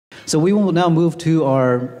So we will now move to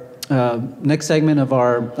our next segment of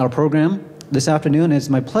our program this afternoon. It's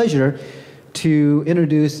my pleasure to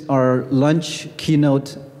introduce our lunch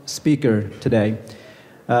keynote speaker today.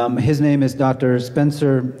 His name is Dr.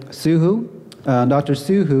 Spencer Soohoo. Dr.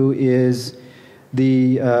 Soohoo is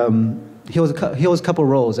he holds a couple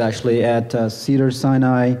roles actually at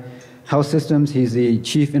Cedars-Sinai Health Systems. He's the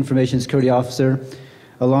Chief Information Security Officer,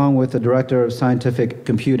 along with the Director of Scientific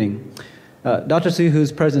Computing. Dr.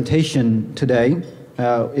 Soohoo's presentation today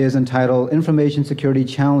is entitled Information Security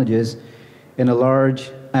Challenges in a Large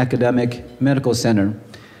Academic Medical Center.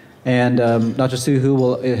 And Dr.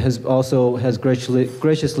 Soohoo has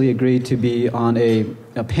graciously agreed to be on a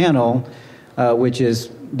panel, which is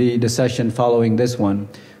the session following this one.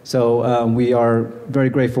 So we are very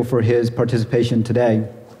grateful for his participation today. A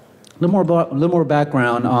little more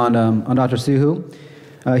background on Dr. Soohoo.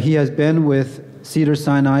 He has been with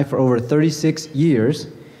Cedars-Sinai for over 36 years,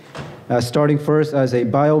 starting first as a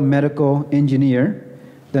biomedical engineer,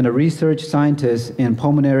 then a research scientist in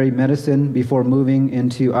pulmonary medicine before moving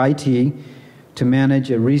into IT to manage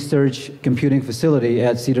a research computing facility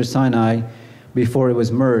at Cedars-Sinai before it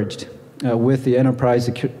was merged with the enterprise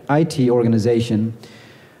IT organization.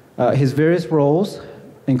 His various roles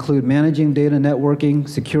include managing data networking,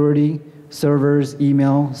 security, servers,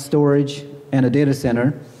 email, storage, and a data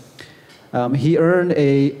center. He earned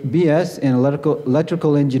a BS in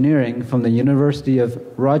electrical engineering from the University of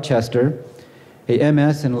Rochester, a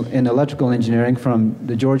MS in electrical engineering from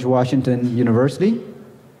the George Washington University,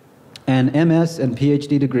 and MS and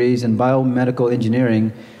PhD degrees in biomedical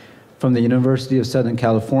engineering from the University of Southern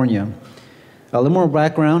California. A little more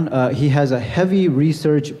background, he has a heavy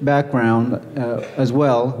research background as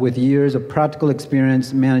well, with years of practical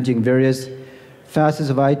experience managing various facets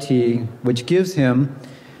of IT, which gives him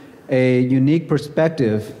a unique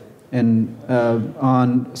perspective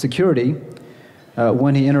on security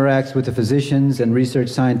when he interacts with the physicians and research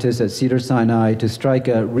scientists at Cedars-Sinai to strike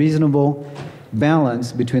a reasonable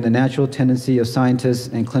balance between the natural tendency of scientists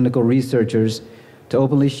and clinical researchers to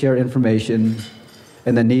openly share information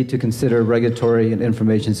and the need to consider regulatory and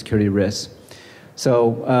information security risks.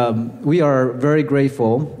 So we are very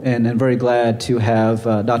grateful and very glad to have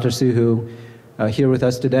Dr. Soohoo here with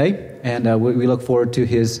us today, and we look forward to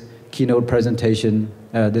his keynote presentation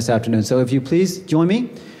this afternoon. So if you please join me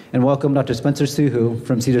and welcome Dr. Spencer Soohoo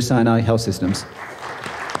from Cedars-Sinai Health Systems.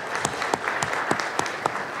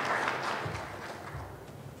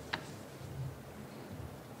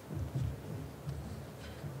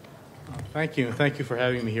 Thank you. Thank you for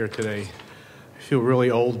having me here today. I feel really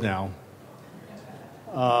old now.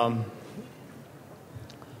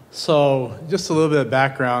 So just a little bit of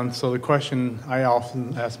background. So the question I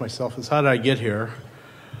often ask myself is, how did I get here?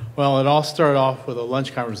 Well, it all started off with a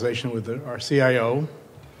lunch conversation with our CIO.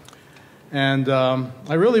 And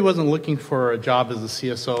I really wasn't looking for a job as a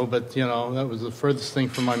CSO, but that was the furthest thing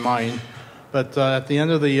from my mind. But at the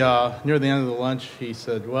end of near the end of the lunch, he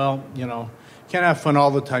said, well, can't have fun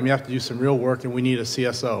all the time. You have to do some real work, and we need a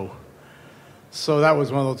CSO. So that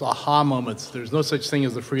was one of those aha moments. There's no such thing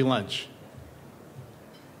as a free lunch.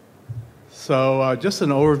 So just an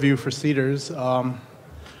overview for Cedars.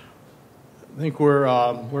 I think we're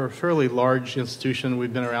a fairly large institution.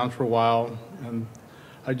 We've been around for a while, and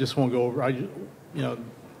I just won't go over. It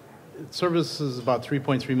services about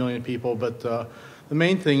 3.3 million people, but the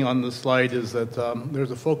main thing on the slide is that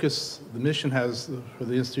there's a focus. The mission for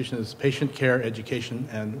the institution is patient care, education,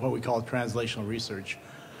 and what we call translational research.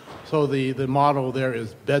 So the model there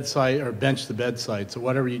is bedside or bench to bedside. So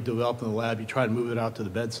whatever you develop in the lab, you try to move it out to the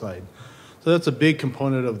bedside. So that's a big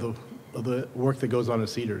component of the work that goes on at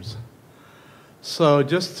Cedars. So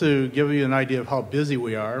just to give you an idea of how busy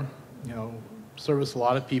we are, service a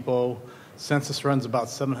lot of people. Census runs about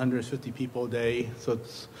 750 people a day. So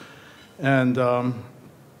it's then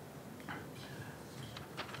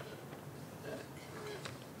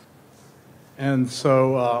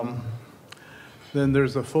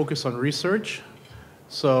there's a focus on research.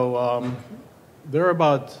 So there are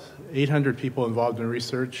about 800 people involved in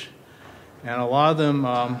research, and a lot of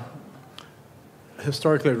them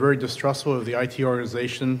historically are very distrustful of the IT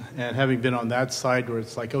organization, and having been on that side where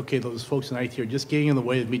it's like, okay, those folks in IT are just getting in the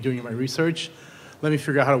way of me doing my research, let me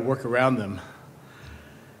figure out how to work around them.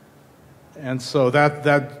 And so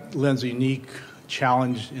that lends a unique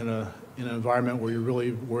challenge in an environment where you're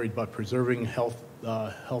really worried about preserving health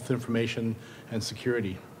information and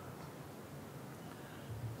security.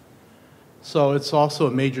 So it's also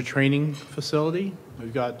a major training facility.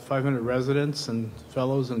 We've got 500 residents and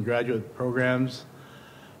fellows and graduate programs.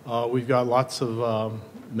 We've got lots of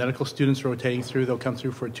medical students rotating through. They'll come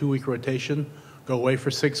through for a 2-week rotation go away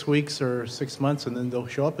for 6 weeks or 6 months, and then they'll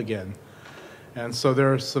show up again. And so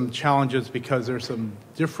there are some challenges because there's some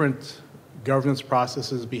different governance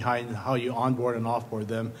processes behind how you onboard and offboard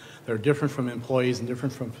them. They're different from employees and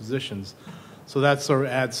different from physicians. So that sort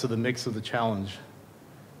of adds to the mix of the challenge.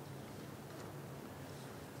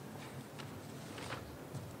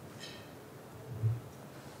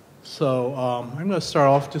 So I'm going to start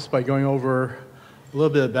off just by going over a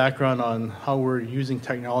little bit of background on how we're using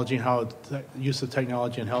technology and how the use of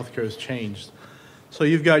technology in healthcare has changed. So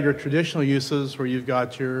you've got your traditional uses where you've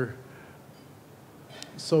got your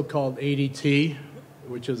so-called ADT,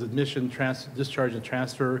 which is admission, discharge, and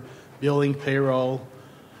transfer, billing, payroll,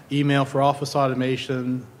 email for office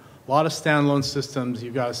automation, a lot of standalone systems.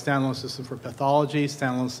 You've got a standalone system for pathology,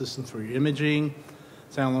 standalone system for your imaging,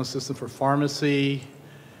 standalone system for pharmacy,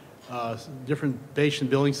 different patient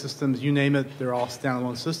billing systems, you name it, they're all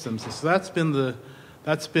standalone systems. And so that's been the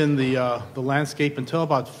landscape until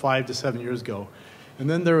about 5 to 7 years ago. And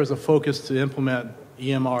then there was a focus to implement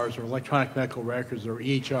EMRs, or electronic medical records, or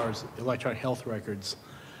EHRs, electronic health records.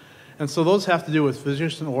 And so those have to do with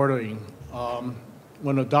physician ordering.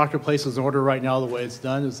 When a doctor places an order right now, the way it's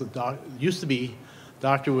done is used to be, the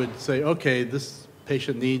doctor would say, okay, this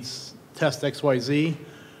patient needs test XYZ,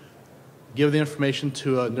 give the information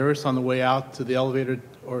to a nurse on the way out to the elevator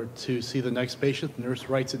or to see the next patient. The nurse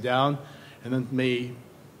writes it down and then may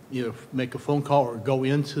make a phone call or go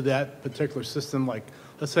into that particular system. Like,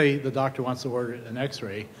 let's say the doctor wants to order an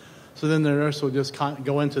x-ray. So then the nurse will just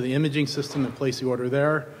go into the imaging system and place the order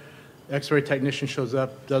there. X-ray technician shows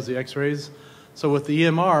up, does the x-rays. So with the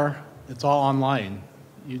EMR, it's all online.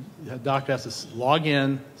 The doctor has to log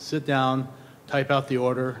in, sit down, type out the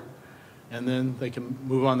order, and then they can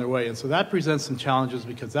move on their way. And so that presents some challenges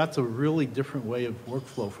because that's a really different way of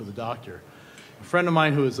workflow for the doctor. A friend of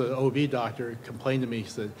mine who is an OB doctor complained to me, he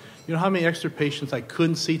said, you know how many extra patients I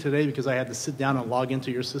couldn't see today because I had to sit down and log into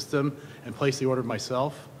your system and place the order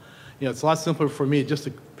myself? It's a lot simpler for me just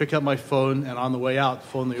to pick up my phone and on the way out,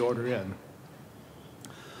 phone the order in.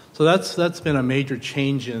 So that's been a major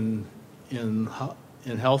change in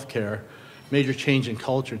healthcare, major change in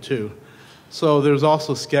culture too. So there's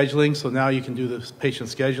also scheduling. So now you can do the patient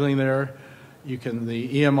scheduling there. The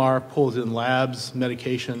EMR pulls in labs,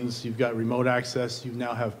 medications. You've got remote access. You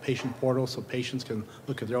now have patient portals so patients can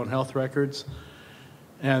look at their own health records.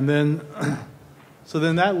 And then, so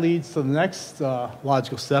then that leads to the next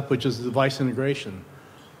logical step, which is device integration.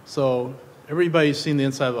 So everybody's seen the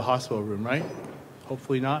inside of a hospital room, right?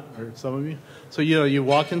 Hopefully not, or some of you. So you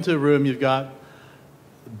walk into a room, you've got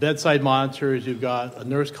bedside monitors, you've got a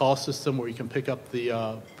nurse call system where you can pick up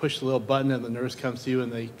push the little button and the nurse comes to you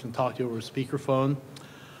and they can talk to you over a speakerphone.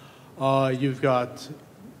 You've got,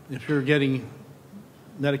 if you're getting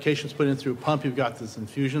medications put in through a pump, you've got this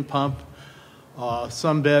infusion pump.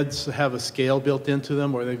 Some beds have a scale built into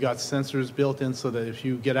them where they've got sensors built in so that if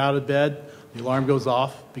you get out of bed, the alarm goes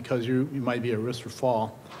off because you might be at risk for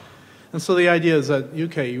fall. And so the idea is that,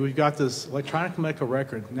 okay, we've got this electronic medical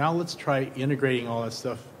record. Now let's try integrating all that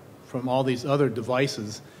stuff from all these other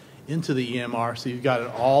devices into the EMR so you've got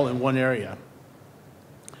it all in one area.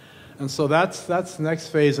 And so that's the next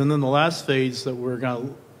phase. And then the last phase that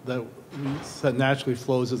naturally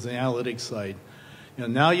flows is the analytics side.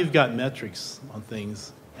 Now you've got metrics on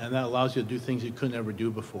things, and that allows you to do things you couldn't ever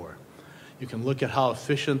do before. You can look at how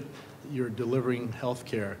efficient you're delivering health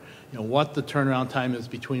care, what the turnaround time is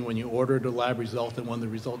between when you ordered a lab result and when the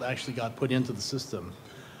result actually got put into the system.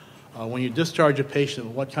 When you discharge a patient,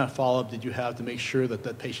 what kind of follow-up did you have to make sure that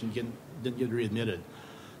that patient didn't get readmitted?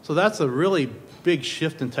 So that's a really big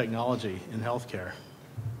shift in technology in healthcare.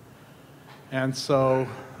 And so,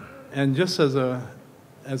 and just as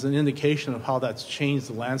an indication of how that's changed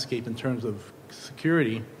the landscape in terms of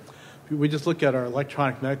security, we just look at our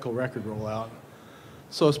electronic medical record rollout.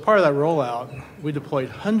 So as part of that rollout, we deployed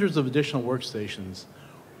hundreds of additional workstations.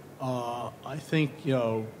 I think,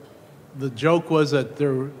 the joke was that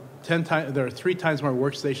there are 3 times more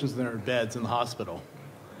workstations than there are beds in the hospital.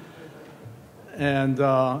 And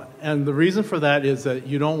the reason for that is that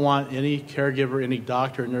you don't want any caregiver, any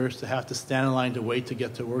doctor or nurse to have to stand in line to wait to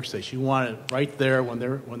get to a workstation. You want it right there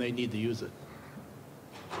when they need to use it.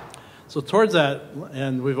 So towards that,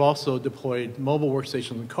 and we've also deployed mobile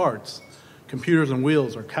workstations and carts, computers on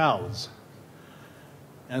wheels or cows.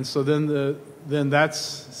 And so then that's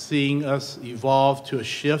seeing us evolve to a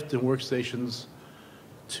shift in workstations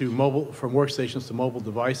from workstations to mobile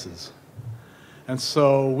devices. And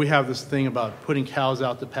so we have this thing about putting cows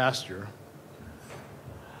out to pasture.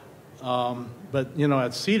 But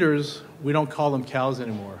at Cedars, we don't call them cows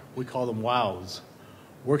anymore. We call them WOWs,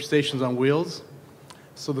 workstations on wheels.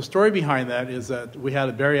 So the story behind that is that we had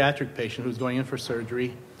a bariatric patient who was going in for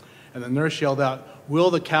surgery, and the nurse yelled out,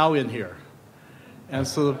 "Will the cow in here?" And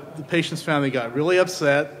so the patient's family got really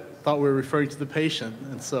upset, thought we were referring to the patient.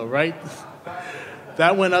 And so,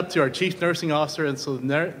 that went up to our chief nursing officer, and so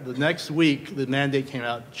the next week, the mandate came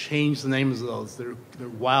out, changed the names of those. They're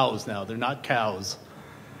wows now, they're not cows.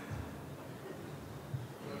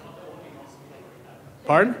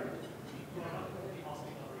 Pardon?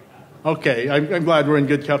 Okay, I'm glad we're in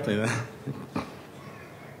good company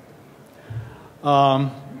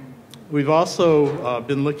then. We've also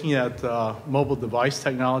been looking at mobile device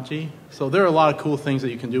technology. So there are a lot of cool things that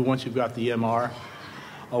you can do once you've got the EMR.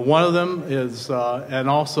 One of them is, and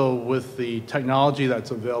also with the technology that's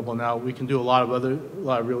available now, we can do a lot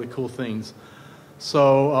of really cool things.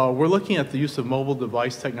 So we're looking at the use of mobile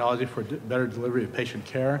device technology for better delivery of patient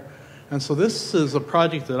care. And so this is a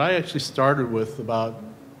project that I actually started with about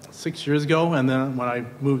 6 years ago, and then when I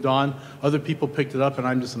moved on, other people picked it up, and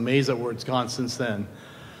I'm just amazed at where it's gone since then.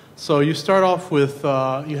 So you start off with,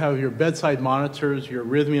 you have your bedside monitors, your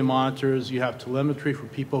arrhythmia monitors, you have telemetry for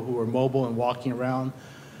people who are mobile and walking around.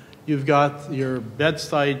 You've got your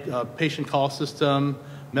bedside patient call system,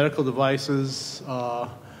 medical devices,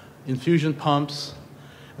 infusion pumps.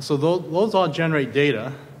 And so those all generate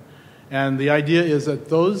data. And the idea is that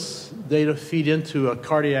those data feed into a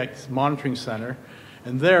cardiac monitoring center,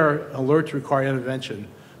 and there, alerts require intervention.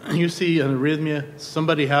 You see an arrhythmia,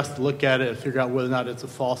 somebody has to look at it and figure out whether or not it's a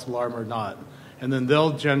false alarm or not. And then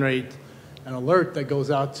they'll generate an alert that goes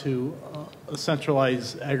out to a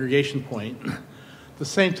centralized aggregation point. At the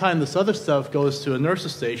same time, this other stuff goes to a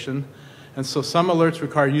nurse's station, and so some alerts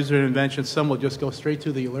require user intervention, some will just go straight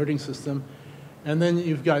to the alerting system. And then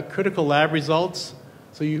you've got critical lab results,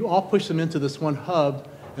 so you all push them into this one hub,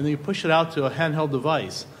 and then you push it out to a handheld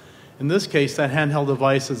device. In this case, that handheld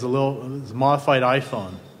device is a modified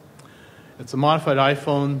iPhone. It's a modified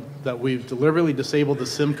iPhone that we've deliberately disabled the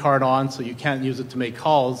SIM card on so you can't use it to make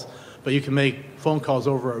calls, but you can make phone calls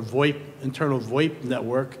over a internal VoIP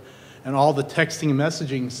network, and all the texting and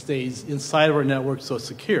messaging stays inside of our network so it's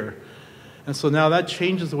secure. And so now that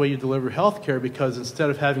changes the way you deliver healthcare, because instead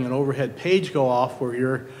of having an overhead page go off where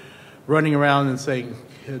you're running around and saying,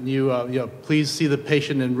 "Can you, please see the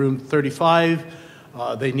patient in room 35,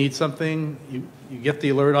 they need something," you get the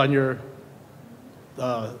alert on your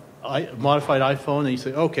modified iPhone, and you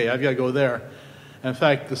say, "Okay, I've got to go there." And in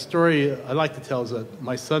fact, the story I like to tell is that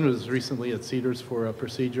my son was recently at Cedars for a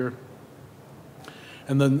procedure,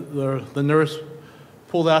 and then the nurse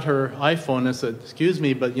pulled out her iPhone and said, "Excuse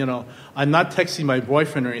me, but I'm not texting my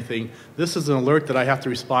boyfriend or anything. This is an alert that I have to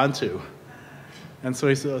respond to." And so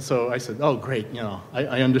I said, "Oh, great,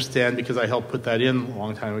 I understand because I helped put that in a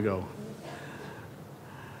long time ago."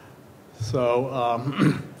 So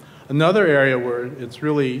another area where it's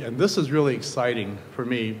really, and this is really exciting for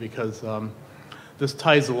me because this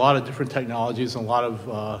ties a lot of different technologies and a lot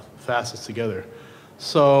of facets together.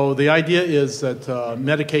 So the idea is that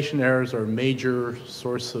medication errors are a major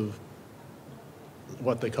source of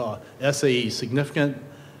what they call SAE, significant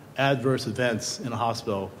adverse events in a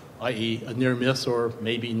hospital, i.e. a near miss or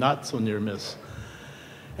maybe not so near miss.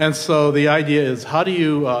 And so the idea is, how do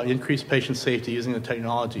you increase patient safety using the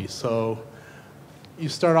technology? So you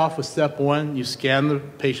start off with step one, you scan the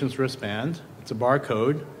patient's wristband. It's a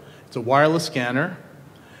barcode. It's a wireless scanner.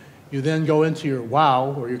 You then go into your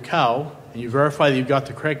WOW or your COW, and you verify that you've got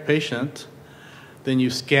the correct patient. Then you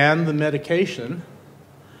scan the medication,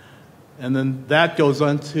 and then that goes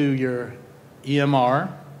onto your EMR.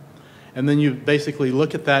 And then you basically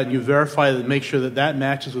look at that and you verify that, make sure that that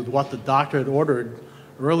matches with what the doctor had ordered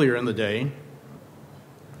earlier in the day.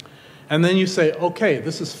 And then you say, "Okay,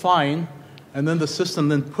 this is fine." And then the system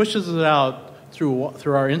then pushes it out through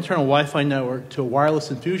our internal Wi-Fi network to a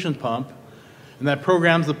wireless infusion pump, and that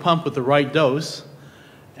programs the pump with the right dose.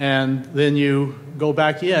 And then you go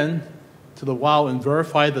back in to the WOW and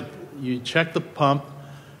verify that you check the pump,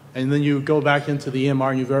 and then you go back into the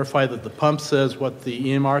EMR and you verify that the pump says what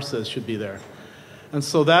the EMR says should be there. And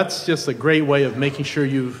so that's just a great way of making sure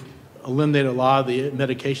you've eliminated a lot of the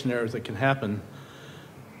medication errors that can happen.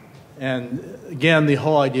 And again, the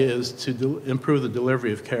whole idea is to improve the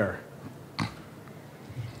delivery of care.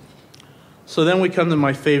 So then we come to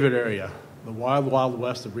my favorite area, the wild, wild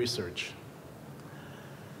west of research.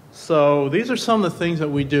 So these are some of the things that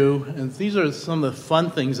we do, and these are some of the fun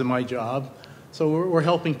things in my job. So we're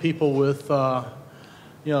helping people with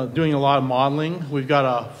doing a lot of modeling. We've got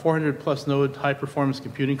a 400-plus node high-performance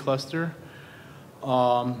computing cluster.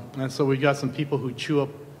 And so we've got some people who chew up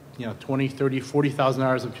 20, 30, 40,000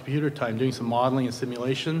 hours of computer time doing some modeling and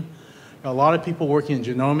simulation. A lot of people working in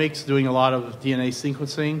genomics, doing a lot of DNA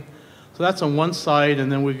sequencing. So that's on one side,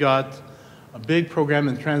 and then we've got a big program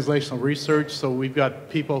in translational research. So we've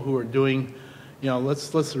got people who are doing,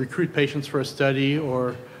 let's recruit patients for a study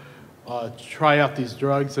or try out these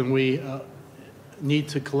drugs, and we need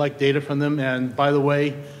to collect data from them. And by the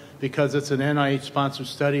way, because it's an NIH-sponsored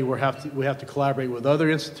study, we have to collaborate with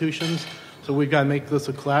other institutions. So we've got to make this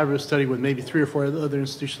a collaborative study with maybe 3 or 4 other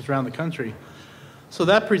institutions around the country. So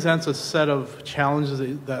that presents a set of challenges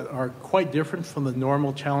that are quite different from the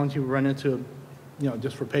normal challenge you run into,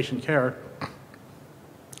 just for patient care.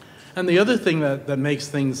 And the other thing that makes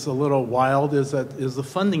things a little wild is the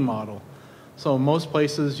funding model. So in most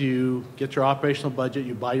places, you get your operational budget,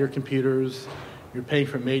 you buy your computers, you're paying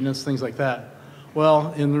for maintenance, things like that.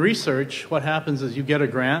 Well, in research, what happens is you get a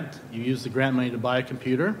grant, you use the grant money to buy a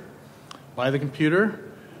computer,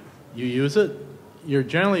 you use it. You're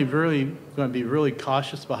generally really going to be really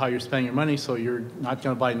cautious about how you're spending your money, so you're not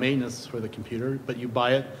going to buy maintenance for the computer, but you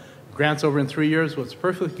buy it. Grant's over in 3 years. Well, it's a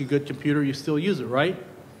perfectly good computer. You still use it, right?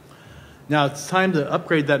 Now it's time to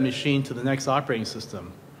upgrade that machine to the next operating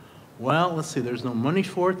system. Well, let's see. There's no money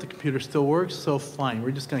for it. The computer still works, so fine.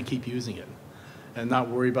 We're just going to keep using it and not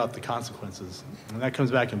worry about the consequences. And that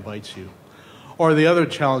comes back and bites you. Or the other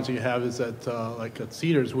challenge you have is that, like at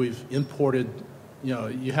Cedars, we've imported,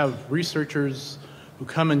 you have researchers who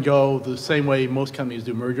come and go the same way most companies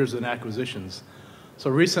do mergers and acquisitions. So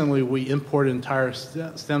recently we imported an entire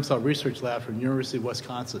stem cell research lab from the University of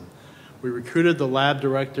Wisconsin. We recruited the lab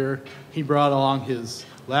director. He brought along his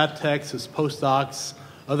lab techs, his postdocs,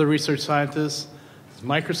 other research scientists, his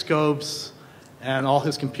microscopes, and all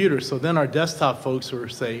his computers. So then our desktop folks were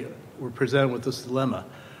presented with this dilemma.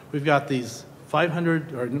 We've got these about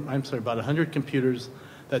 100 computers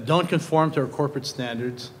that don't conform to our corporate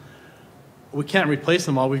standards. We can't replace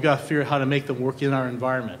them all. We've got to figure out how to make them work in our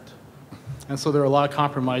environment. And so there are a lot of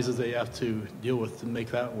compromises that you have to deal with to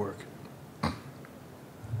make that work.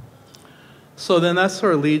 So then that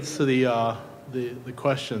sort of leads to the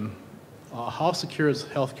question, how secure is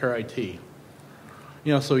healthcare IT?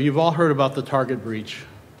 So you've all heard about the Target breach,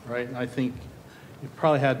 right? I think you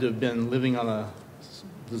probably had to have been living on a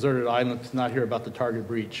deserted island to not hear about the Target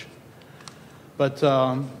breach. But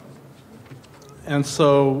and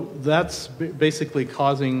so that's basically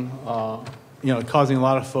causing causing a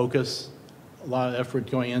lot of focus, a lot of effort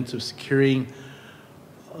going into securing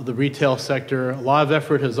the retail sector. A lot of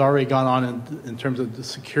effort has already gone on in terms of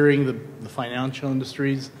securing the financial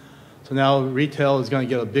industries. So now retail is going to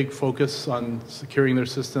get a big focus on securing their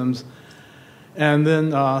systems. And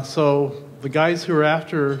then so the guys who are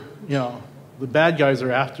after, the bad guys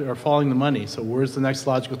are following the money. So where's the next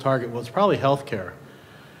logical target? Well, it's probably healthcare.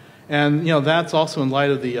 And that's also in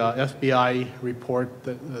light of the FBI report,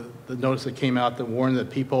 the notice that came out that warned that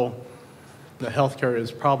that healthcare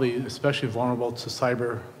is probably especially vulnerable to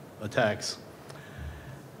cyber attacks.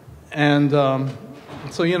 And so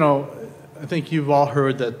I think you've all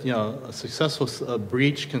heard that a successful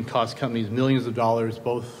breach can cost companies millions of dollars,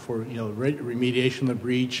 both for remediation of the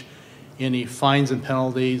breach, any fines and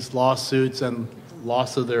penalties, lawsuits, and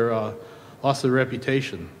loss of their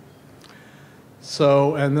reputation.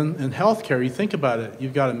 So, and then in healthcare, you think about it,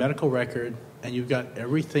 you've got a medical record and you've got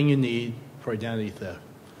everything you need for identity theft.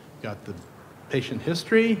 You've got the patient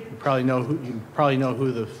history, you probably know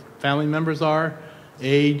who the family members are,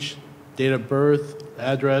 age, date of birth,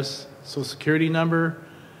 address, social security number.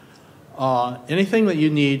 Anything that you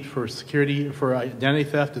need for identity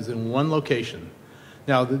theft is in one location.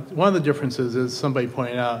 Now, one of the differences is somebody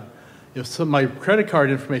pointed out, if my credit card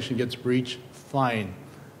information gets breached, fine.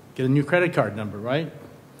 Get a new credit card number, right?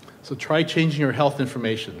 So try changing your health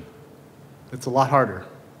information. It's a lot harder.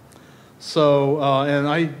 So, and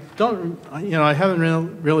I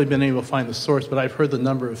haven't really been able to find the source, but I've heard the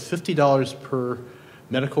number of $50 per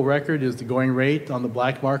medical record is the going rate on the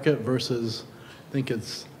black market versus, I think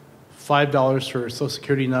it's $5 for a social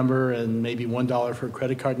security number and maybe $1 for a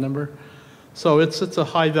credit card number. So it's a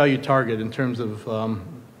high value target in terms of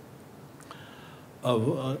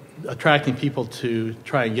attracting people to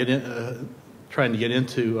trying to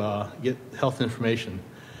get health information.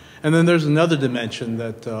 And then there's another dimension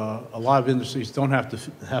that a lot of industries don't have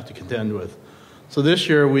to contend with. So this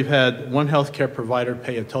year we've had one healthcare provider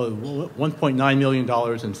pay a total of $1.9 million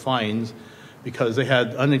in fines because they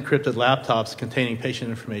had unencrypted laptops containing patient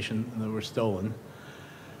information that were stolen.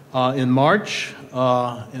 In March,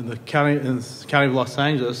 in the county of Los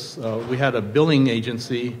Angeles, we had a billing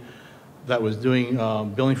agency that was doing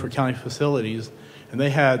billing for county facilities, and they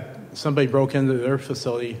had somebody broke into their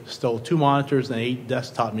facility, stole 2 monitors and 8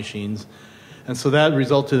 desktop machines, and so that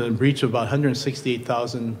resulted in a breach of about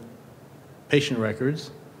 $168,000 patient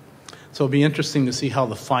records. So it'll be interesting to see how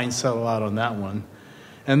the fines settle out on that one.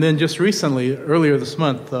 And then just recently, earlier this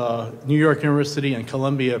month, New York University and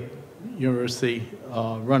Columbia University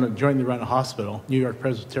jointly run a hospital, New York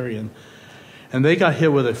Presbyterian, and they got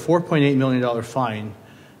hit with a $4.8 million fine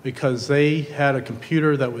because they had a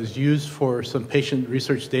computer that was used for some patient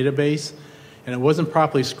research database, and it wasn't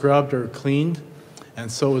properly scrubbed or cleaned,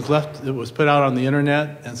 and so it was put out on the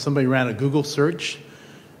internet, and somebody ran a Google search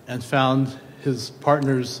and found his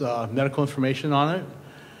partner's medical information on it.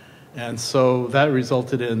 And so that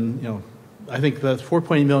resulted in, I think that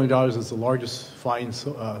 $4.8 million is the largest fine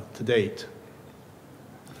to date.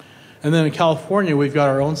 And then in California, we've got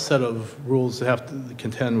our own set of rules to have to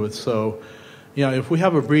contend with. So, if we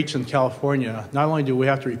have a breach in California, not only do we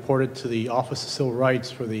have to report it to the Office of Civil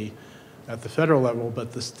Rights at the federal level,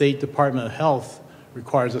 but the State Department of Health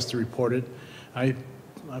requires us to report it. I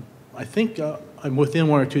think I'm within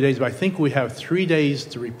 1 or 2 days, but I think we have 3 days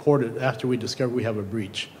to report it after we discover we have a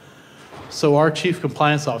breach. So our chief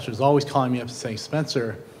compliance officer is always calling me up and saying,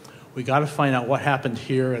 Spencer, we got to find out what happened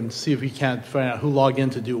here and see if we can't find out who logged in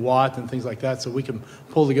to do what and things like that, so we can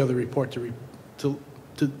pull together a report to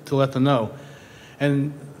let them know.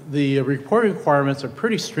 And the reporting requirements are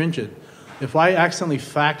pretty stringent. If I accidentally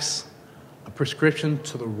fax a prescription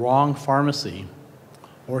to the wrong pharmacy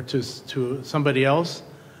or to somebody else,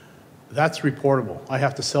 that's reportable. I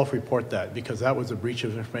have to self-report that because that was a breach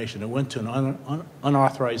of information. It went to an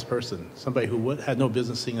unauthorized person, somebody who had no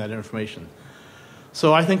business seeing that information.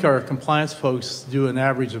 So I think our compliance folks do an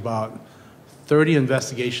average about 30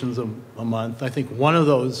 investigations a month. I think one out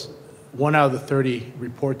of the 30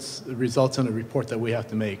 reports results in a report that we have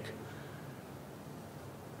to make.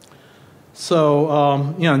 So,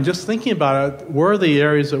 and just thinking about it, where are the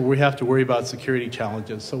areas that we have to worry about security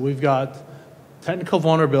challenges? So we've got technical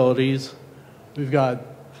vulnerabilities, we've got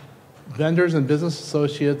vendors and business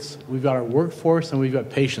associates, we've got our workforce, and we've got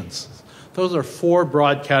patients. Those are 4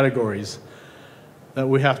 broad categories that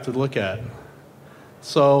we have to look at.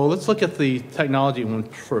 So let's look at the technology one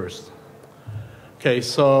first. Okay,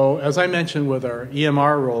 so as I mentioned with our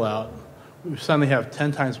EMR rollout, we suddenly have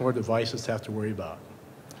 10 times more devices to have to worry about.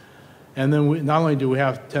 And then not only do we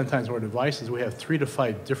have 10 times more devices, we have 3 to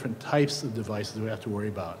 5 different types of devices we have to worry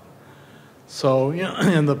about. So,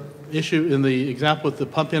 in the example with the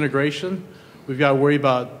pump integration, we've got to worry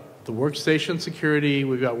about the workstation security,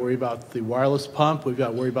 we've got to worry about the wireless pump, we've got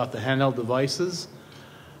to worry about the handheld devices,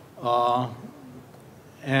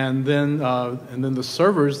 and then the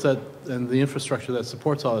servers and the infrastructure that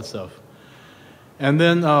supports all that stuff. And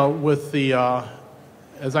then with the,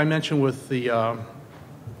 as I mentioned, with the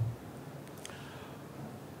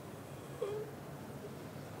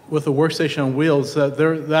workstation on wheels,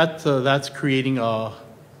 that's creating a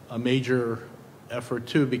major effort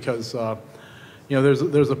too, because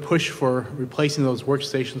there's a push for replacing those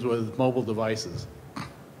workstations with mobile devices.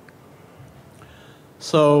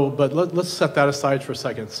 So, but let's set that aside for a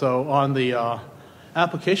second. So on the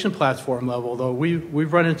application platform level, though,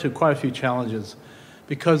 we've run into quite a few challenges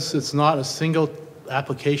because it's not a single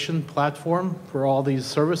application platform for all these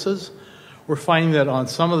services. We're finding that on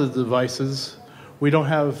some of the devices, we don't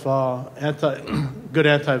have good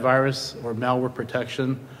antivirus or malware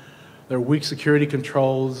protection. There are weak security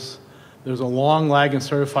controls. There's a long lag in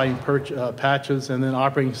certifying patches, and then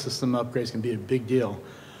operating system upgrades can be a big deal.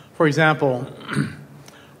 For example,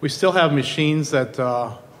 we still have machines that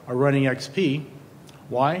are running XP.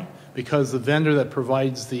 Why? Because the vendor that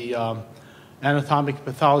provides the anatomic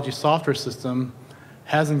pathology software system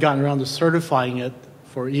hasn't gotten around to certifying it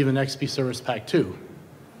for even XP Service Pack 2.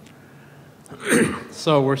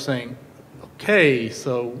 So we're saying, okay,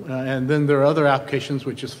 so, and then there are other applications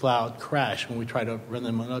which just flat out crash when we try to run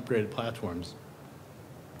them on upgraded platforms.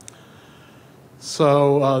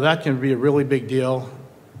 So that can be a really big deal.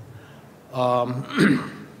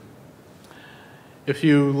 If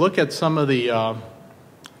you look at some of the,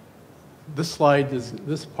 this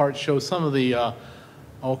part shows some of the,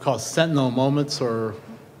 I'll call sentinel moments, or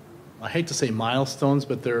I hate to say milestones,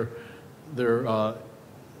 but they're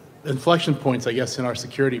inflection points, I guess, in our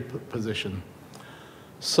security position.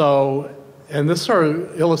 So, and this sort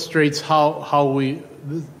of illustrates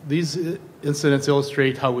these incidents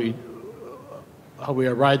illustrate how we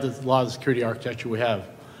arrived at a lot of the security architecture we have.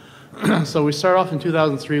 So we started off in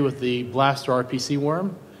 2003 with the Blaster RPC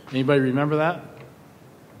worm. Anybody remember that?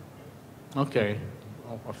 Okay,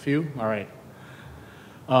 a few? All right.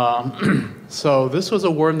 So this was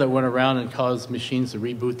a worm that went around and caused machines to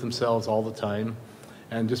reboot themselves all the time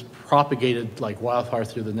and just propagated like wildfire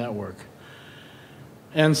through the network.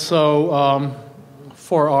 And so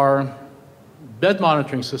for our bed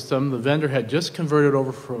monitoring system, the vendor had just converted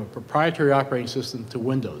over from a proprietary operating system to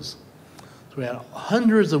Windows. So we had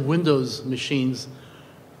hundreds of Windows machines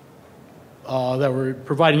that were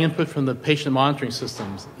providing input from the patient monitoring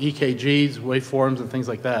systems, EKGs, waveforms, and things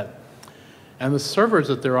like that. And the servers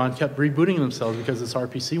that they're on kept rebooting themselves because this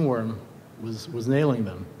RPC worm was nailing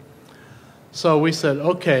them. So we said,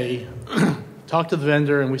 okay, talk to the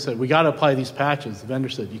vendor, and we said, we got to apply these patches. The vendor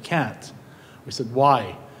said, you can't. We said,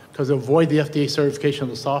 why? Because they avoid the FDA certification of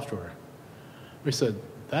the software. We said,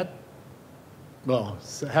 that, well,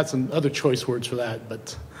 it had some other choice words for that,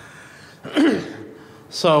 but.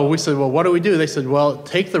 So we said, well, what do we do? They said, well,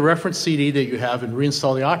 take the reference CD that you have and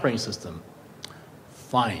reinstall the operating system.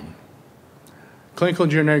 Fine. Clinical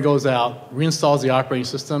engineer goes out, reinstalls the operating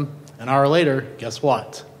system. An hour later, guess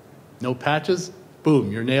what? No patches,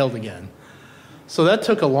 boom, you're nailed again. So that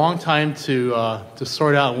took a long time to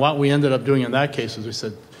sort out. And what we ended up doing in that case is we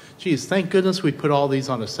said, geez, thank goodness we put all these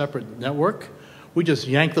on a separate network. We just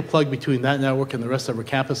yanked the plug between that network and the rest of our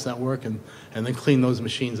campus network and then clean those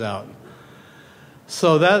machines out.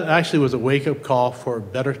 So that actually was a wake-up call for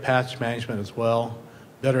better patch management as well,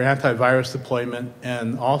 better antivirus deployment,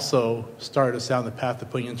 and also started us down the path of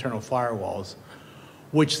putting internal firewalls,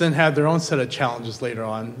 which then had their own set of challenges later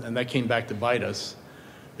on, and that came back to bite us.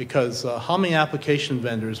 Because how many application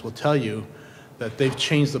vendors will tell you that they've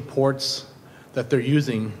changed the ports that they're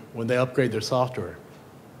using when they upgrade their software?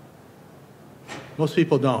 Most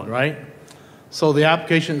people don't, right? So the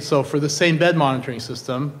application, so for the same bed monitoring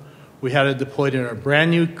system, we had it deployed in a brand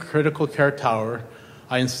new critical care tower.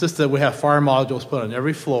 I insisted that we have fire modules put on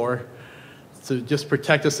every floor to just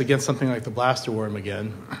protect us against something like the blaster worm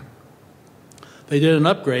again. They did an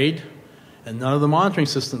upgrade, and none of the monitoring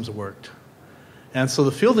systems worked. And so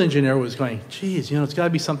the field engineer was going, geez, you know, it's got to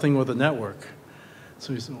be something with a network.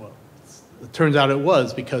 So he said, well, it turns out it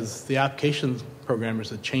was because the application programmers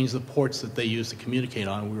had changed the ports that they used to communicate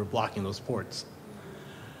on, and we were blocking those ports.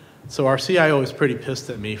 So our CIO was pretty pissed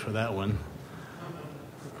at me for that one.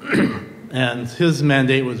 And his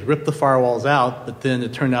mandate was rip the firewalls out, but then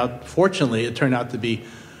it turned out, fortunately, it turned out to be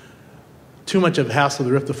too much of a hassle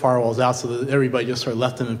to rip the firewalls out, so that everybody just sort of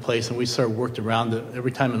left them in place, and we sort of worked around it.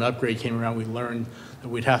 Every time an upgrade came around, we learned that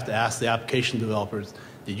we'd have to ask the application developers,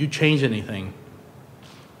 did you change anything?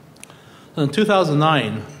 So in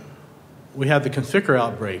 2009, we had the configure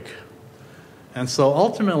outbreak. And so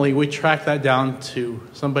ultimately, we tracked that down to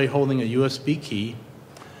somebody holding a USB key,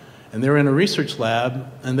 and they were in a research lab,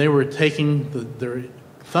 and they were taking their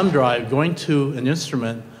thumb drive, going to an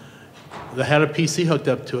instrument that had a PC hooked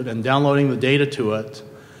up to it, and downloading the data to it,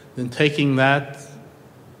 then taking that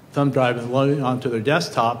thumb drive and loading it onto their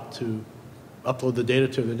desktop to upload the data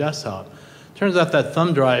to their desktop. Turns out that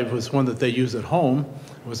thumb drive was one that they used at home,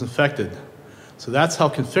 was infected. So that's how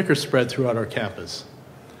configure spread throughout our campus.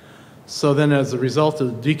 So then as a result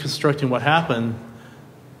of deconstructing what happened,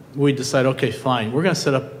 we decided, okay, fine, we're going to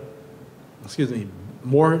set up,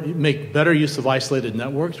 make better use of isolated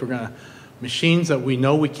networks. We're going to, machines that we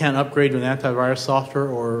know we can't upgrade with antivirus software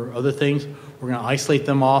or other things, we're going to isolate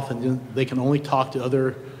them off, and then they can only talk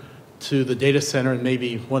to the data center and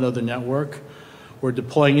maybe one other network. We're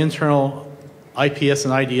deploying internal IPS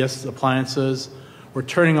and IDS appliances. We're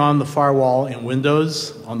turning on the firewall in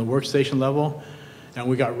Windows on the workstation level. And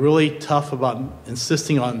we got really tough about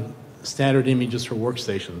insisting on standard images for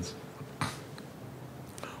workstations,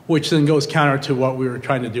 which then goes counter to what we were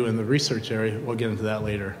trying to do in the research area. We'll get into that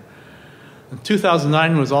later. And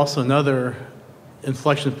 2009 was also another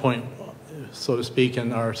inflection point, so to speak,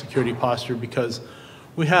 in our security posture because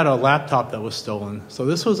we had a laptop that was stolen. So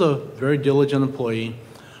this was a very diligent employee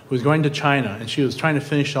who was going to China, and she was trying to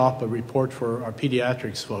finish off a report for our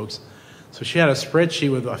pediatrics folks. So she had a spreadsheet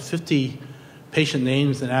with about 50 patient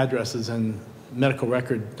names and addresses and medical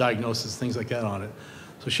record diagnosis, things like that on it.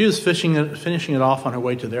 So she was finishing it off on her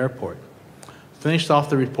way to the airport. Finished off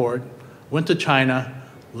the report, went to China,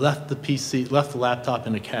 left the laptop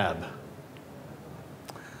in a cab.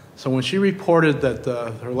 So when she reported that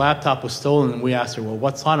her laptop was stolen, we asked her, well,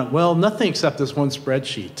 what's on it? Well, nothing except this one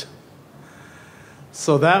spreadsheet.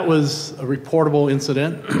 So that was a reportable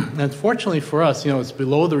incident. And fortunately for us, you know, it's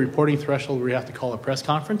below the reporting threshold where we have to call a press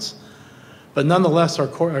conference. But nonetheless,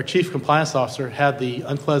 our chief compliance officer had the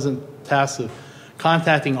unpleasant task of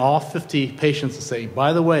contacting all 50 patients to say,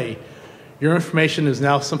 by the way, your information is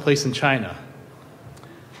now someplace in China.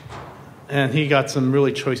 And he got some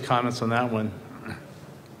really choice comments on that one.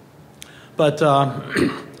 But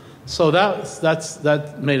so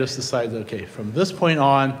that made us decide that, okay, from this point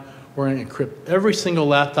on, we're going to encrypt every single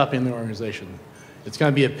laptop in the organization. It's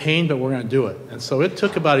going to be a pain, but we're going to do it. And so it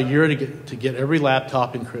took about a year to get every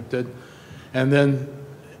laptop encrypted. And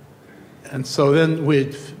so then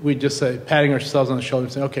we'd just say, patting ourselves on the shoulder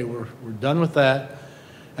and say, okay, we're done with that.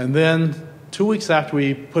 And then 2 weeks after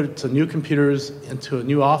we put the new computers into a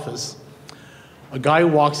new office, a guy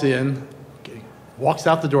walks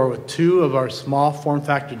out the door with 2 of our small form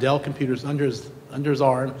factor Dell computers under his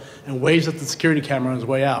arm and waves at the security camera on his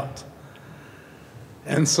way out.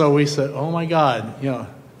 And so we said, oh my God,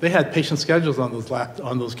 they had patient schedules on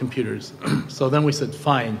those computers. So then we said,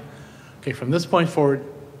 fine. Okay, from this point forward,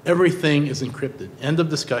 everything is encrypted. End of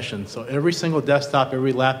discussion. So every single desktop,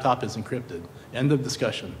 every laptop is encrypted. End of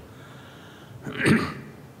discussion.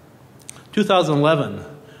 2011.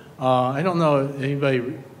 I don't know if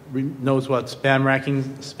anybody knows what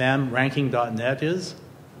spamranking.net is.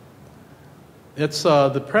 It's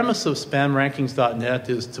the premise of spamrankings.net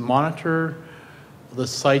is to monitor the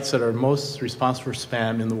sites that are most responsible for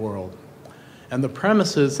spam in the world. And the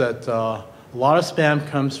premise is that a lot of spam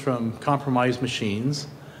comes from compromised machines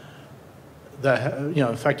that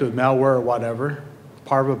infected with malware or whatever,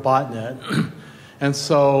 part of a botnet. And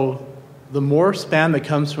so the more spam that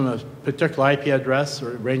comes from a particular IP address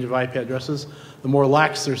or a range of IP addresses, the more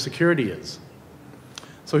lax their security is.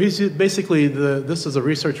 So he's basically, this is a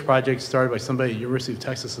research project started by somebody at the University of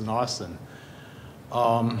Texas in Austin.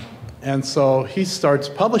 And so he starts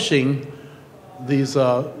publishing these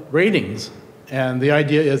ratings. And the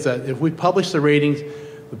idea is that if we publish the ratings,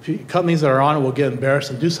 the companies that are on it will get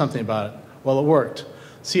embarrassed and do something about it. Well, it worked.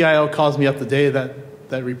 CIO calls me up the day that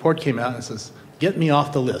report came out and says, get me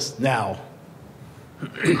off the list now.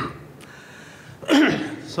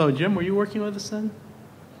 So, Jim, were you working with us then?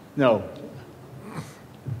 No.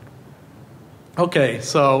 Okay,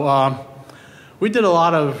 so we did a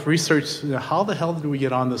lot of research. How the hell did we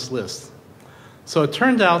get on this list? So it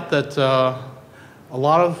turned out that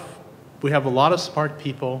we have a lot of smart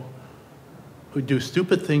people who do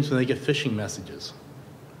stupid things when they get phishing messages.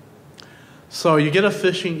 So you get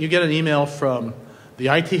an email from the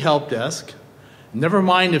IT help desk. Never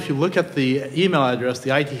mind if you look at the email address,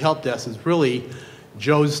 the IT help desk is really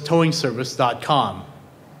joestowingservice.com.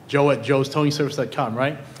 joe@joestowingservice.com,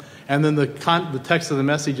 right? And then the text of the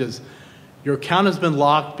message is, your account has been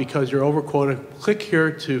locked because you're overquoted. Click here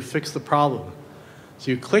to fix the problem.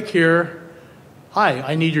 So you click here, hi,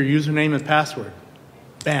 I need your username and password.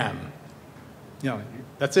 Bam.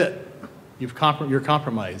 That's it. You're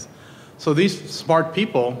compromised. So these smart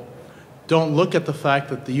people don't look at the fact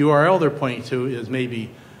that the URL they're pointing to is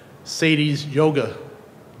maybe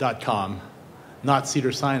sadiesyoga.com, not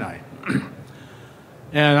Cedar Sinai.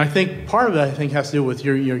 And I think part of that, has to do with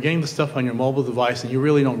you're getting the stuff on your mobile device and you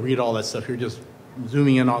really don't read all that stuff. You're just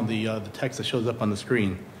zooming in on the text that shows up on the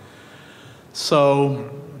screen.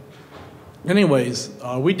 So anyways,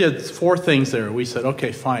 we did 4 things there. We said,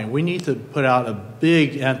 okay, fine. We need to put out a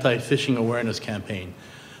big anti-phishing awareness campaign.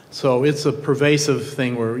 So it's a pervasive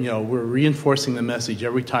thing where, we're reinforcing the message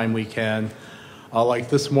every time we can. Like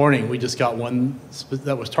this morning, we just got one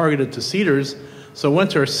that was targeted to Cedars. So I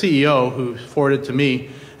went to our CEO, who forwarded it to me,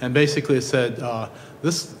 and basically it said,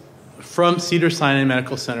 this from Cedar Sinai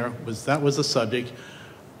Medical Center, that was the subject,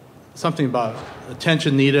 something about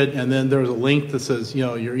attention needed, and then there was a link that says,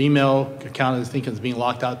 your email account is being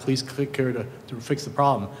locked out, please click here to fix the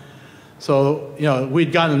problem. So,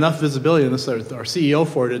 we'd gotten enough visibility in this, our CEO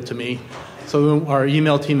forwarded it to me, so our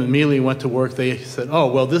email team immediately went to work. They said,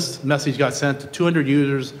 oh, well, this message got sent to 200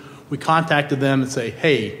 users. We contacted them and say,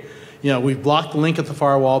 hey, we've blocked the link at the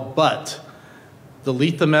firewall, but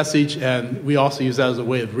delete the message, and we also use that as a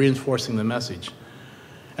way of reinforcing the message.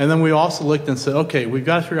 And then we also looked and said, okay, we've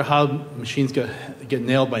got to figure out how machines get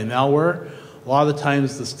nailed by malware. A lot of the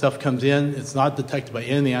times the stuff comes in, it's not detected by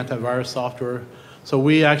any of the antivirus software. So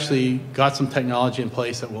we actually got some technology in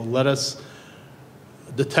place that will let us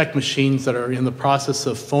detect machines that are in the process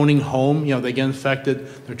of phoning home. They get infected,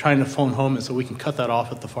 they're trying to phone home, and so we can cut that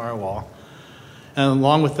off at the firewall. And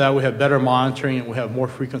along with that, we have better monitoring and we have more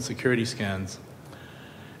frequent security scans.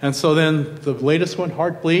 And so then the latest one,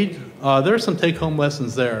 Heartbleed, there are some take-home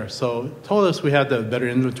lessons there. So it told us we had the better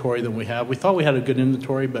inventory than we have. We thought we had a good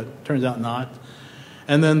inventory, but it turns out not.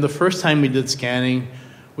 And then the first time we did scanning,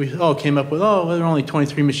 we came up with, there are only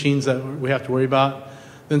 23 machines that we have to worry about.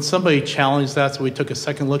 Then somebody challenged that, so we took a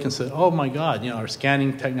second look and said, oh my God, our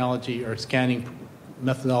scanning technology, our scanning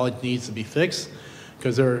methodology needs to be fixed,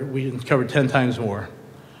 because we uncovered 10 times more.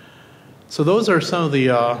 So those are some of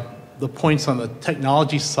the points on the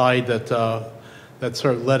technology side that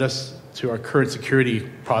sort of led us to our current security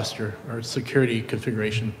posture, or security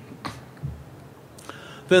configuration.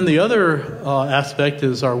 Then the other aspect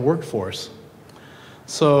is our workforce.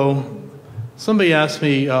 So somebody asked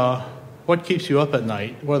me, what what keeps you up at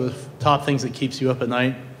night? What are the top things that keeps you up at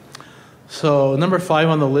night? So number 5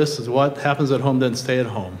 on the list is what happens at home doesn't stay at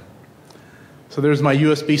home. So there's my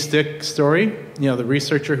USB stick story, you know, the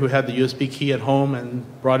researcher who had the USB key at home and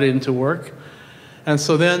brought it into work. And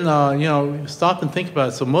so then, you know, stop and think about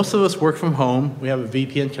it. So most of us work from home. We have a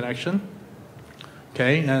VPN connection.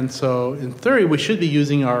 Okay, and so in theory, we should be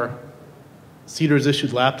using our CDER's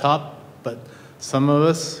issued laptop, but some of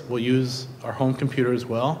us will use our home computer as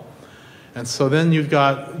well. And so then you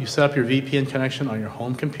set up your VPN connection on your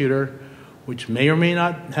home computer, which may or may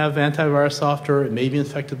not have antivirus software. It may be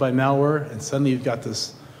infected by malware, and suddenly you've got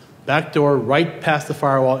this backdoor right past the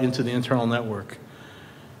firewall into the internal network.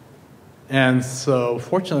 And so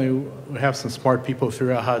fortunately, we have some smart people who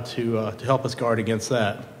figure out how to help us guard against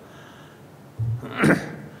that.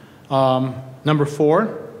 Number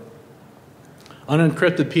 4,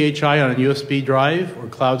 unencrypted PHI on a USB drive or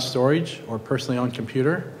cloud storage or personally owned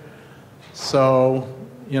computer. So,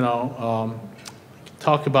 you know,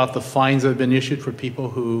 talk about the fines that have been issued for people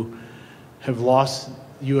who have lost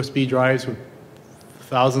USB drives with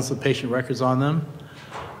thousands of patient records on them.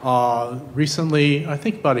 Recently, I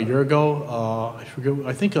think about a year ago,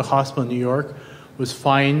 I think a hospital in New York was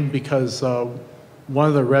fined because one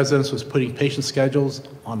of the residents was putting patient schedules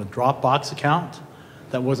on a Dropbox account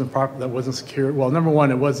that wasn't secured. Well, number 1,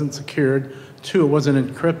 it wasn't secured. 2, it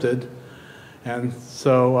wasn't encrypted. And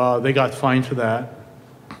so they got fined for that.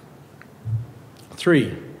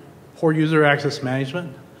 3, poor user access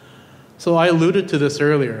management. So I alluded to this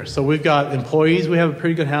earlier. So we've got employees. We have a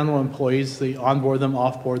pretty good handle on employees. They onboard them,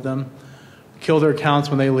 offboard them, kill their accounts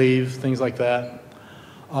when they leave, things like that.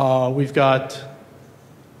 We've got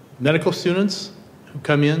medical students who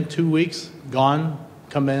come in 2 weeks, gone,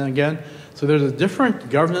 come in again. So there's a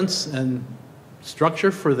different governance and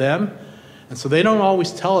structure for them. And so they don't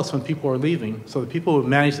always tell us when people are leaving. So the people who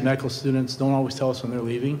manage the medical students don't always tell us when they're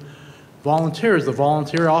leaving. Volunteers, the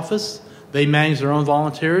volunteer office, they manage their own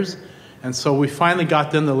volunteers. And so we finally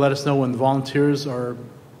got them to let us know when the volunteers are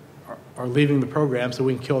leaving the program so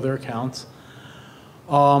we can kill their accounts.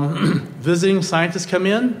 Visiting scientists come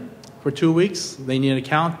in for 2 weeks. They need an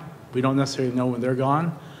account. We don't necessarily know when they're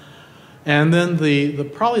gone. And then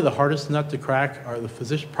probably the hardest nut to crack are the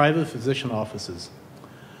private physician offices.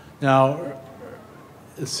 Now,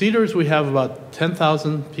 at CDER's, we have about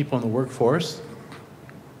 10,000 people in the workforce.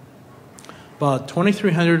 About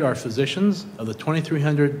 2,300 are physicians. Of the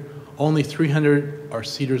 2,300, only 300 are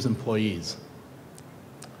CDER's employees.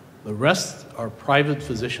 The rest are private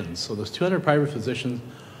physicians. So those 200 private physicians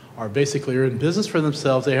are basically in business for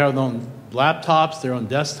themselves. They have their own laptops, their own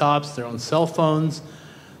desktops, their own cell phones,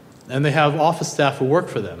 and they have office staff who work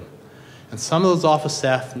for them. And some of those office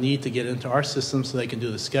staff need to get into our system so they can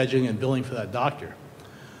do the scheduling and billing for that doctor.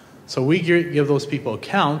 So we give those people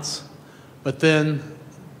accounts, but then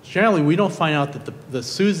generally we don't find out that the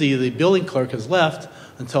Susie, the billing clerk, has left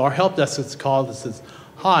until our help desk gets called and says,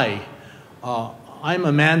 "Hi, I'm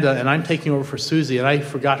Amanda and I'm taking over for Susie and I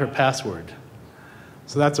forgot her password."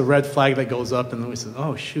 So that's a red flag that goes up, and then we say,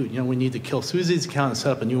 "Oh shoot, you know, we need to kill Susie's account and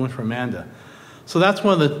set up a new one for Amanda." So that's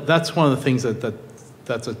one of the things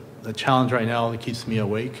that's a challenge right now that keeps me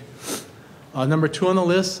awake. Number 2 on the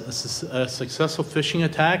list, a successful phishing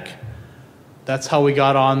attack. That's how we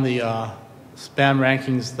got on the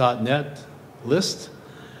spamrankings.net list.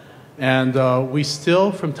 And we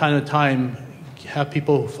still, from time to time, have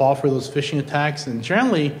people who fall for those phishing attacks. And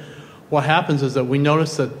generally, what happens is that we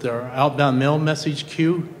notice that their outbound mail message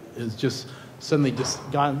queue is just suddenly just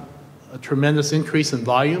gotten a tremendous increase in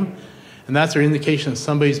volume. And that's our indication that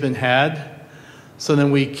somebody's been had. So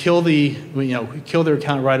then we kill their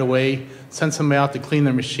account right away, send somebody out to clean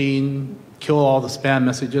their machine, kill all the spam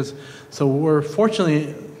messages. So we're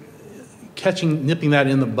fortunately nipping that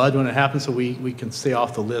in the bud when it happens so we can stay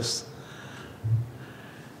off the list.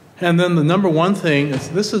 And then the number 1 thing is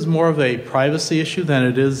this is more of a privacy issue than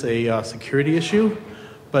it is a security issue,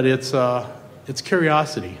 but it's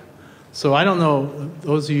curiosity. So I don't know,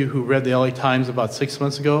 those of you who read the LA Times about 6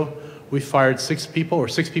 months ago, we fired 6 people, or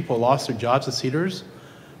 6 people lost their jobs at CDER's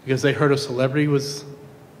because they heard a celebrity was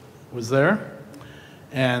there,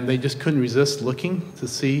 and they just couldn't resist looking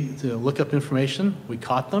to look up information. We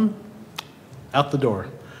caught them, out the door.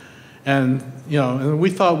 And and we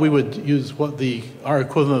thought we would use our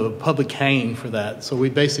equivalent of a public hanging for that. So we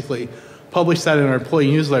basically published that in our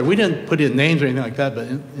employee newsletter. We didn't put in names or anything like that, but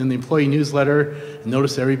in the employee newsletter,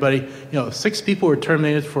 notice everybody, 6 people were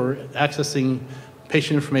terminated for accessing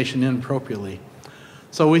patient information inappropriately.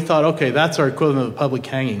 So we thought, okay, that's our equivalent of a public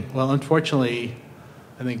hanging. Well, unfortunately,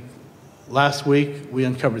 I think last week we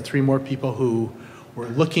uncovered 3 more people who were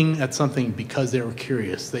looking at something because they were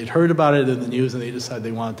curious. They'd heard about it in the news and they decided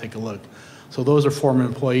they wanted to take a look. So those are former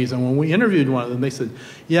employees. And when we interviewed one of them, they said,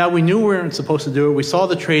 yeah, we knew we weren't supposed to do it. We saw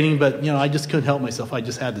the training, but I just couldn't help myself. I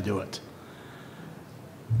just had to do it.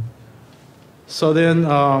 So then,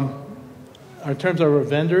 in terms of our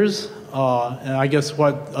vendors, and I guess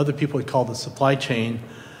what other people would call the supply chain,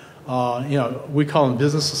 we call them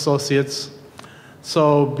business associates.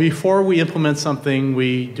 So before we implement something,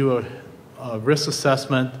 we do a risk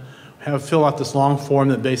assessment, fill out this long form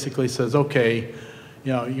that basically says, okay,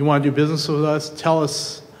 you want to do business with us, tell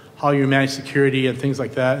us how you manage security and things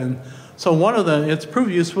like that. And so one of them, it's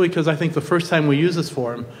proved useful because I think the first time we used this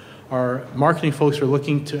form, our marketing folks were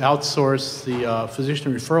looking to outsource the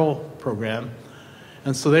physician referral program.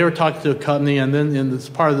 And so they were talking to a company, and then in this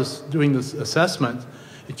part of this, doing this assessment,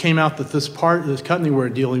 it came out that this company we're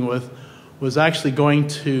dealing with was actually going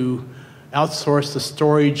to outsource the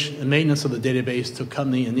storage and maintenance of the database to a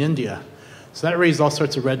company in India. So that raised all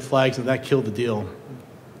sorts of red flags, and that killed the deal.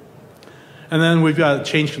 And then we've got a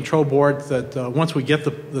change control board that once we get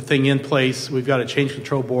the thing in place, we've got a change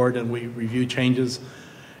control board, and we review changes.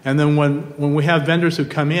 And then when we have vendors who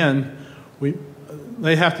come in,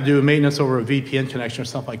 they have to do maintenance over a VPN connection or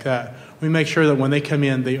something like that. We make sure that when they come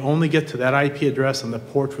in, they only get to that IP address and the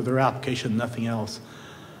port for their application, nothing else.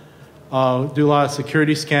 Do a lot of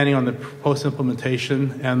security scanning on the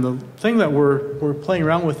post-implementation. And the thing that we're playing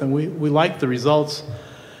around with, and we like the results,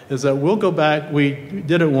 is that we'll go back. We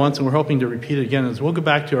did it once, and we're hoping to repeat it again, is we'll go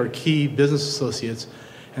back to our key business associates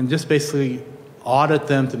and just basically audit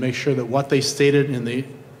them to make sure that what they stated in the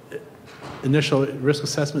initial risk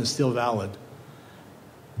assessment is still valid.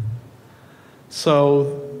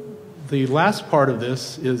 So the last part of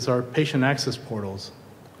this is our patient access portals.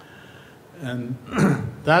 And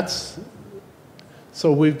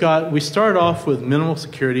so we start off with minimal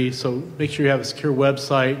security, so make sure you have a secure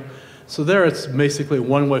website. So there it's basically a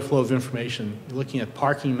one-way flow of information. You're looking at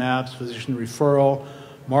parking maps, physician referral,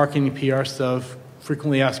 marketing, PR stuff,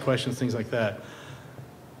 frequently asked questions, things like that.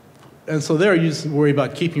 And so there you just worry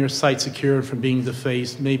about keeping your site secure from being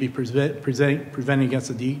defaced, maybe preventing against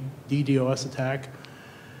a DDoS attack.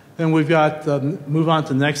 Then we've got move on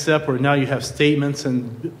to the next step where now you have statements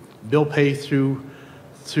and bill pay through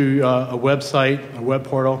a website, a web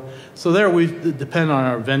portal. So there we depend on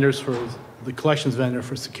our vendors for the collections vendor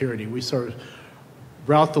for security. We sort of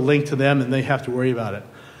route the link to them and they have to worry about it.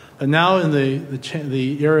 But now in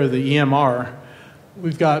the era of the EMR,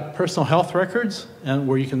 we've got personal health records, and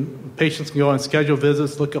where patients can go and schedule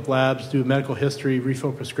visits, look up labs, do medical history,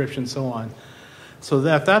 refill prescriptions, so on. So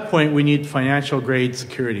at that point, we need financial grade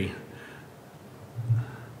security.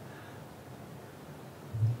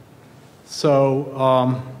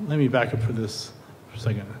 So let me back up for this for a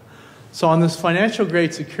second. So on this financial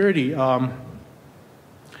grade security,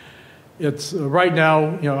 it's right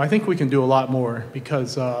now, I think we can do a lot more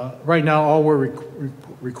because right now all we're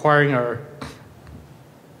requiring are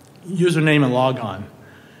username and logon.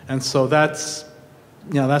 And so that's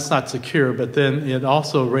not secure, but then it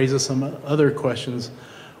also raises some other questions.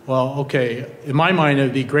 Well, okay, in my mind, it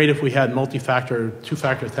would be great if we had multi-factor,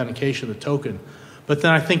 two-factor authentication, the token. But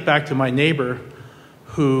then I think back to my neighbor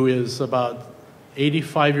who is about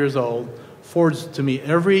 85 years old, forwards to me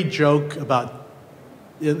every joke about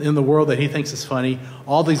in the world that he thinks is funny,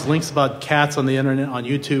 all these links about cats on the internet, on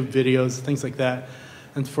YouTube videos, things like that.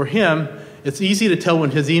 And for him, it's easy to tell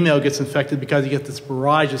when his email gets infected because you get this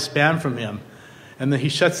barrage of spam from him. And then he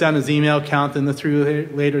shuts down his email account, and then 3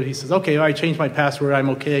 days later he says, okay, I changed my password, I'm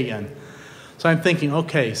okay again. So I'm thinking,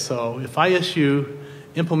 okay, so if I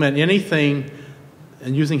implement anything,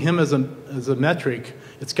 and using him as a metric,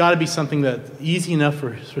 it's got to be something that's easy enough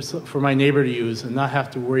for my neighbor to use and not have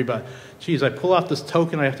to worry about, geez, I pull out this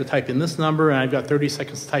token, I have to type in this number, and I've got 30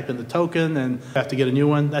 seconds to type in the token, and I have to get a new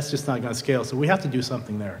one. That's just not going to scale. So we have to do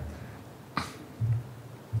something there.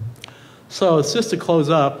 So it's just to close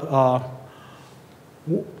up,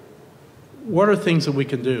 what are things that we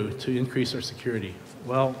can do to increase our security?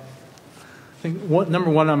 Well, I think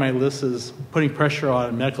number one on my list is putting pressure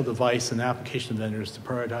on medical device and application vendors to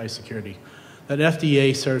prioritize security. That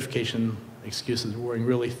FDA certification excuses are wearing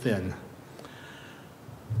really thin.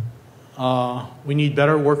 We need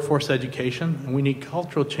better workforce education, and we need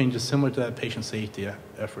cultural changes similar to that patient safety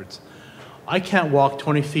efforts. I can't walk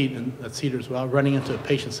 20 feet at Cedars without running into a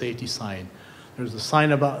patient safety sign. There's a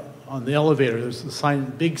sign on the elevator, there's a sign,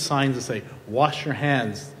 big signs that say, wash your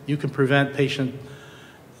hands. You can prevent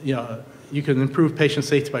you can improve patient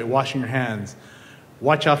safety by washing your hands.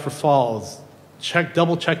 Watch out for falls.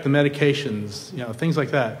 Double check the medications, things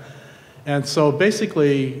like that. And so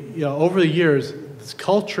basically, over the years, this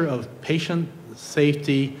culture of patient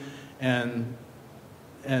safety and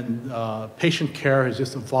patient care has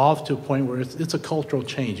just evolved to a point where it's a cultural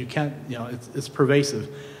change. You can't, it's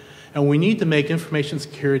pervasive. And we need to make information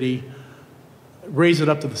security, raise it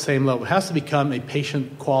up to the same level. It has to become a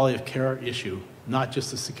patient quality of care issue, not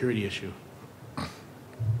just a security issue.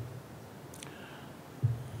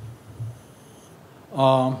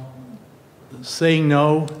 Saying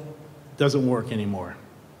no doesn't work anymore.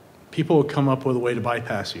 People will come up with a way to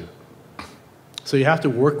bypass you. So you have to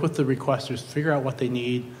work with the requesters, figure out what they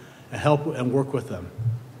need, and help and work with them.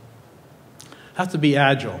 Have to be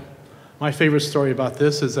agile. My favorite story about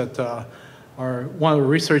this is that one of the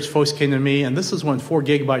research folks came to me, and this is when 4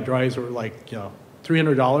 gigabyte drives were like,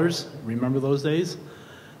 $300. Remember those days?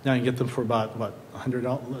 Now you can get them for about, what,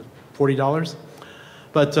 $40?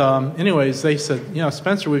 But anyways, they said,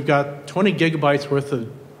 Spencer, we've got 20 gigabytes worth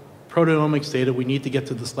of proteomics data we need to get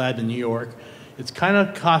to this lab in New York. It's kind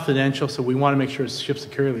of confidential, so we want to make sure it's shipped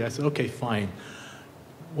securely. I said, okay, fine.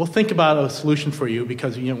 We'll think about a solution for you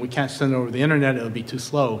because we can't send it over the internet. It would be too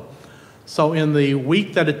slow. So in the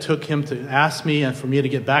week that it took him to ask me and for me to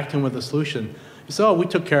get back to him with a solution, he said, oh, we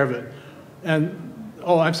took care of it. And,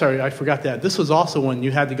 oh, I'm sorry, I forgot that. This was also when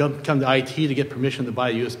you had to come to IT to get permission to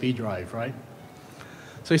buy a USB drive, right?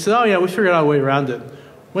 So he said, oh, yeah, we figured out a way around it.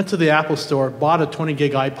 Went to the Apple store, bought a 20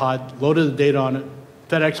 gig iPod, loaded the data on it,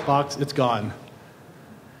 FedEx box, it's gone.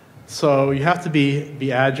 So you have to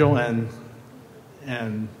be agile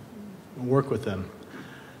and work with them.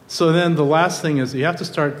 So then the last thing is you have to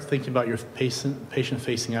start thinking about your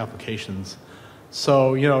patient-facing applications.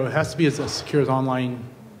 So, it has to be as secure as online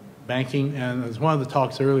banking. And as one of the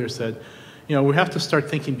talks earlier said, we have to start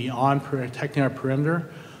thinking beyond protecting our perimeter.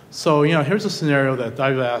 So, here's a scenario that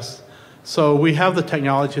I've asked. So we have the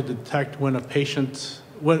technology to detect when a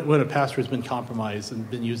when a password has been compromised and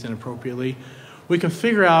been used inappropriately. We can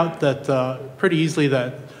figure out that pretty easily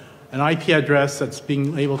that an IP address that's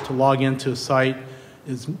being able to log into a site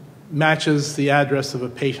matches the address of a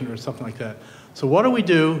patient or something like that. So what do we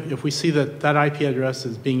do if we see that that IP address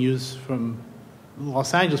is being used from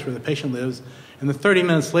Los Angeles where the patient lives, and then 30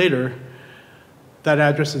 minutes later, that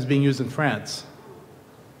address is being used in France?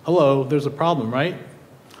 Hello, there's a problem, right?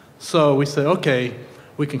 So we say, okay,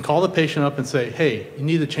 we can call the patient up and say, hey, you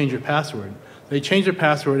need to change your password. They change their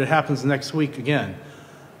password, it happens next week again.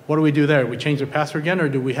 What do we do there? We change their password again, or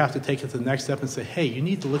do we have to take it to the next step and say, hey, you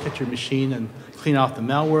need to look at your machine and clean off the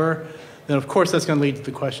malware? Then, of course, that's going to lead to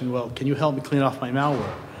the question, well, can you help me clean off my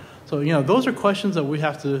malware? So, those are questions that we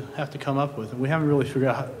have to come up with, and we haven't really figured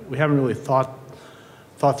out, we haven't really thought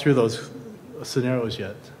through those scenarios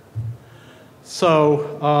yet.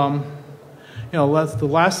 So, that's the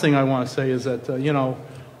last thing I want to say is that,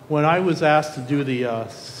 when I was asked to do the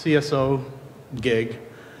CSO gig,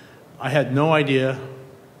 I had no idea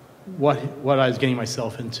what I was getting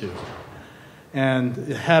myself into. And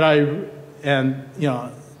going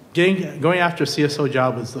after a CSO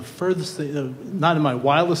job was the furthest thing, not in my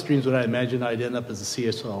wildest dreams would I imagine I'd end up as a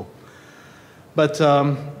CSO. But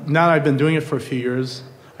now that I've been doing it for a few years,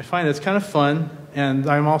 I find it's kind of fun, and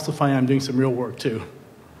I'm also finding I'm doing some real work too.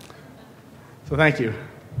 So thank you.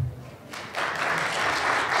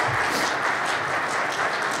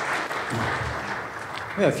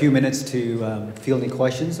 We have a few minutes to field any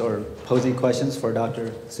questions or pose any questions for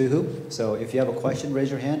Dr. Soohoo. So if you have a question,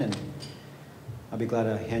 raise your hand, and I'll be glad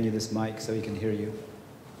to hand you this mic so he can hear you.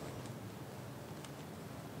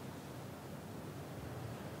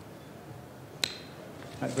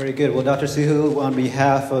 All right, very good. Well, Dr. Soohoo, on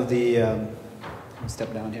behalf of the,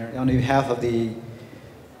 step down here, on behalf of the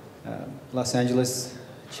Los Angeles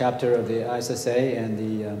chapter of the ISSA and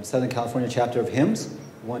the Southern California chapter of HIMSS,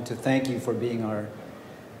 I want to thank you for being our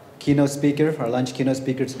keynote speaker, our lunch keynote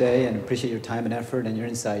speaker today, and appreciate your time and effort and your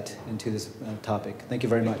insight into this topic. Thank you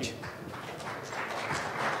very much.